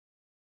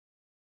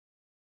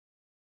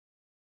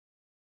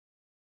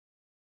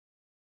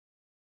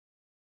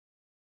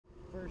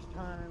first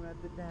time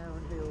at the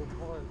downhill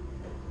park.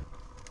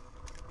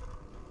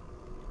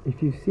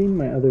 If you've seen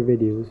my other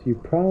videos, you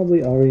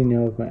probably already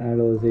know of my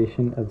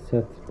idolization of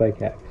Seth's bike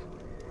hacks.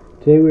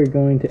 Today we are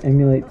going to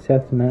emulate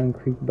Seth's Mountain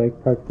Creek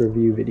Bike Park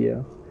review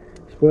video.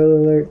 Spoiler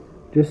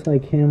alert, just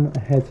like him, I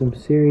had some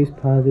serious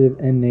positive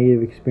and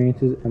negative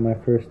experiences at my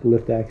first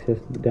lift access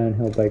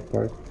downhill bike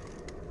park.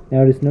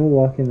 Now it is no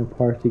walk in the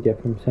park to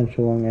get from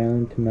Central Long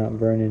Island to Mount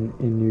Vernon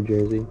in New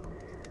Jersey.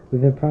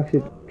 With an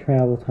approximate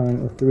travel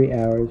time of 3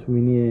 hours, we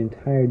need an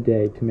entire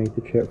day to make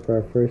the trip for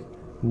our first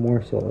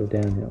morsel of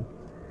downhill.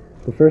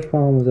 The first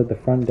problem was at the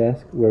front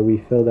desk where we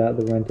filled out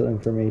the rental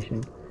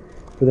information.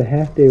 For the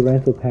half-day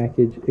rental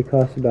package, it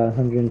cost about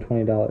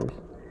 $120.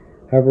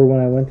 However, when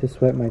I went to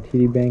swipe my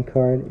TD Bank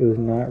card, it was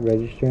not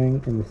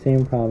registering, and the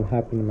same problem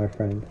happened to my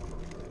friend.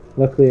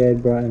 Luckily, I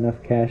had brought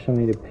enough cash on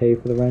me to pay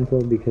for the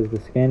rental because the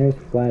scanners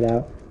flat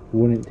out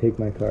wouldn't take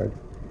my card.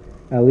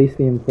 At least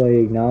the employee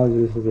acknowledged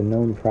this as a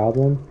known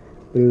problem,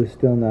 but it was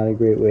still not a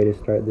great way to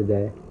start the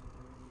day.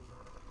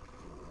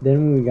 Then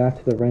when we got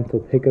to the rental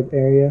pickup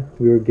area,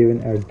 we were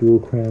given our dual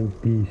crown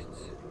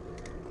beasts.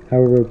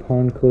 However,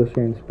 upon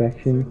closer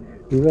inspection,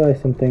 we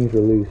realized some things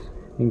were loose,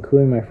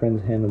 including my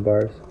friend's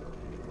handlebars.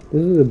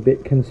 This was a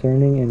bit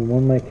concerning, and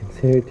one might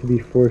consider it to be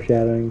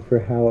foreshadowing for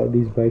how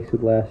these bikes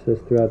would last us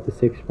throughout the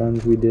 6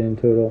 runs we did in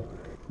total.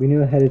 We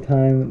knew ahead of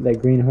time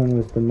that Greenhorn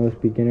was the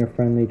most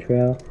beginner-friendly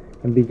trail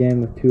and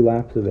began with 2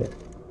 laps of it.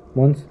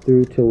 Once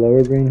through to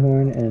Lower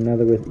Greenhorn and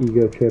another with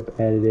Ego Trip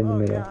added in the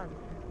middle.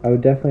 I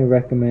would definitely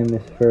recommend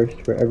this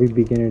first for every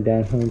beginner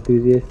downhill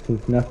enthusiast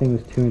since nothing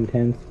was too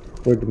intense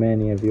or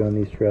demanding of you on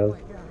these trails.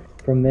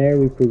 From there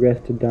we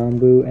progressed to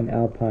Dombu and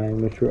Alpine,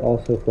 which were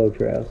also flow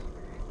trails.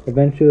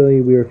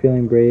 Eventually we were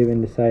feeling brave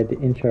and decided to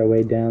inch our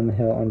way down the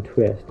hill on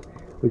Twist,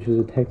 which was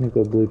a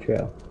technical blue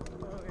trail.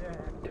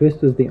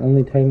 Twist was the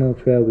only technical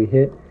trail we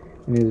hit,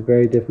 and it was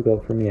very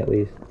difficult for me at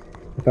least.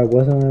 If I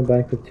wasn't on a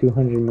bike with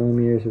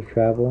 200mm of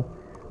travel,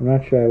 I'm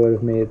not sure I would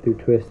have made it through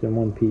Twist in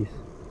one piece.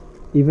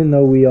 Even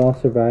though we all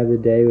survived the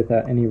day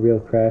without any real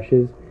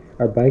crashes,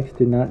 our bikes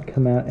did not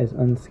come out as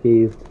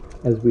unscathed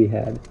as we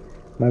had.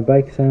 My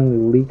bike suddenly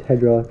leaked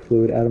hydraulic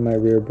fluid out of my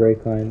rear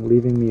brake line,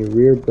 leaving me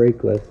rear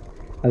brakeless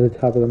at the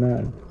top of the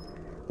mountain.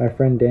 My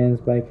friend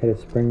Dan's bike had a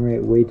spring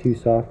rate way too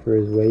soft for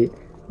his weight,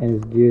 and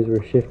his gears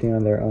were shifting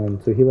on their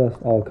own, so he lost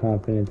all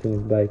confidence in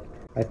his bike.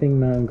 I think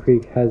Mountain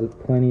Creek has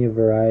plenty of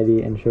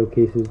variety and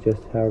showcases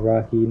just how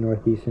rocky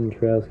northeastern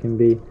trails can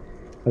be.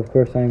 Of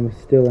course, I am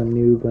still a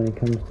noob when it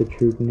comes to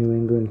true New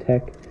England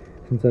tech,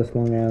 since us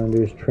Long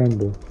Islanders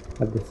tremble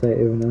at the sight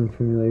of an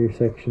unfamiliar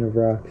section of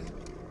rocks.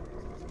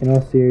 In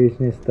all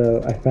seriousness,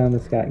 though, I found the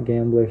Scott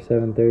Gambler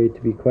 730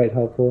 to be quite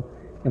helpful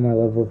in my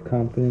level of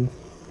confidence,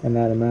 and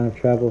that amount of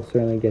travel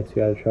certainly gets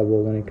you out of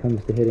trouble when it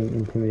comes to hitting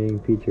intimidating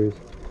features.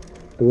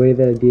 The way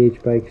that a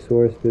DH bike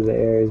soars through the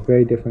air is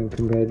very different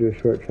compared to a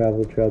short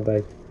travel trail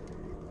bike.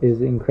 It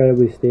is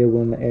incredibly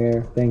stable in the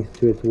air thanks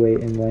to its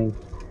weight and length,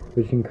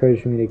 which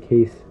encouraged me to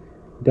case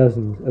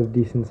dozens of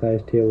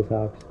decent-sized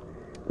tabletops.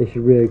 They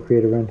should really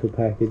create a rental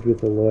package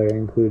with a lawyer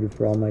included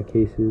for all my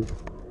cases.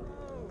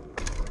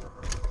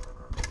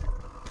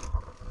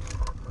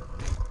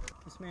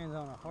 This man's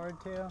on a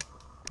hardtail.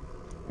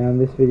 Now in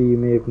this video you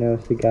may have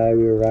noticed the guy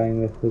we were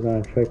riding with was on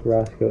a Trek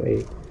Roscoe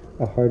 8,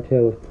 a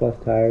hardtail with plus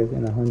tires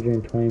and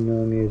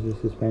 120mm of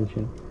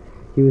suspension.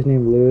 He was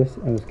named Lewis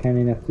and was kind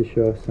enough to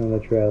show us some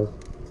of the trails.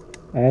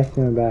 I asked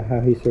him about how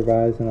he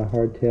survives on a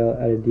hardtail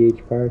at a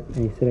DH park,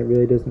 and he said it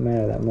really doesn't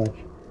matter that much.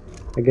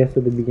 I guess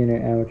at the beginner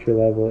amateur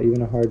level,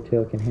 even a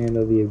hardtail can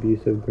handle the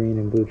abuse of green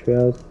and blue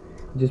trails.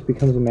 It just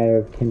becomes a matter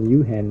of can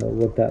you handle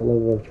what that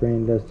level of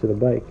terrain does to the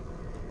bike.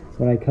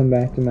 When I come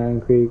back to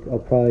Mountain Creek, I'll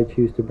probably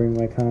choose to bring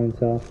my common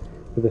self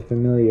with a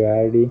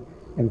familiarity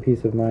and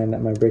peace of mind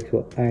that my brakes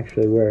will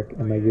actually work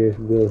and my gears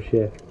will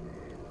shift.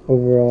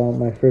 Overall,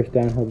 my first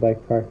downhill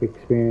bike park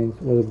experience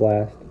was a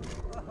blast.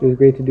 It was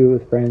great to do it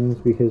with friends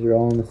because you're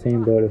all in the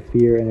same boat of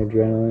fear and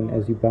adrenaline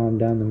as you bomb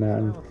down the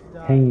mountain,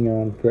 hanging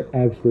on for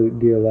absolute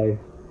dear life.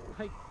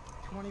 Like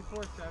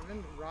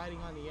 24/7, riding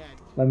on the edge.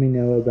 Let me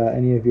know about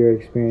any of your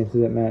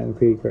experiences at Mountain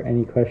Creek or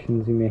any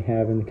questions you may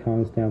have in the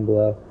comments down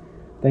below.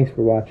 Thanks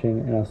for watching,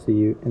 and I'll see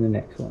you in the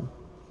next one.